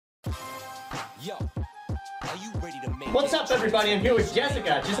What's up, everybody? I'm here with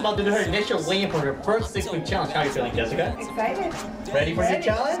Jessica, just about to do her initial weigh-in for her first 6-week challenge. How are you feeling, Jessica? Excited. Ready for your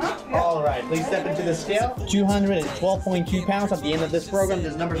challenge? Yeah. All right, please step into the scale. 212.2 pounds. At the end of this program,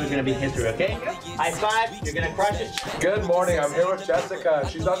 these numbers are going to be history, okay? High five. You're going to crush it. Good morning. I'm here with Jessica.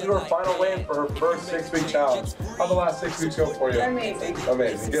 She's about to do her final weigh-in for her first 6-week challenge. How'd the last 6 weeks go for you? Amazing.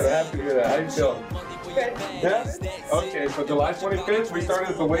 Amazing. Good. Happy to hear that. How you feeling? Good. Yeah? Okay, so July 25th, we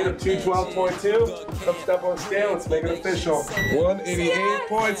started at the weight of 212.2. Let's step on the scale. Let's make it official.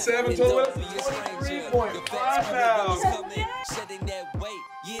 188.7 to 23.5 pounds. Setting that weight,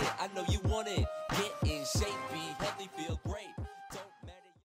 yeah, I know you want it. Get in shape, be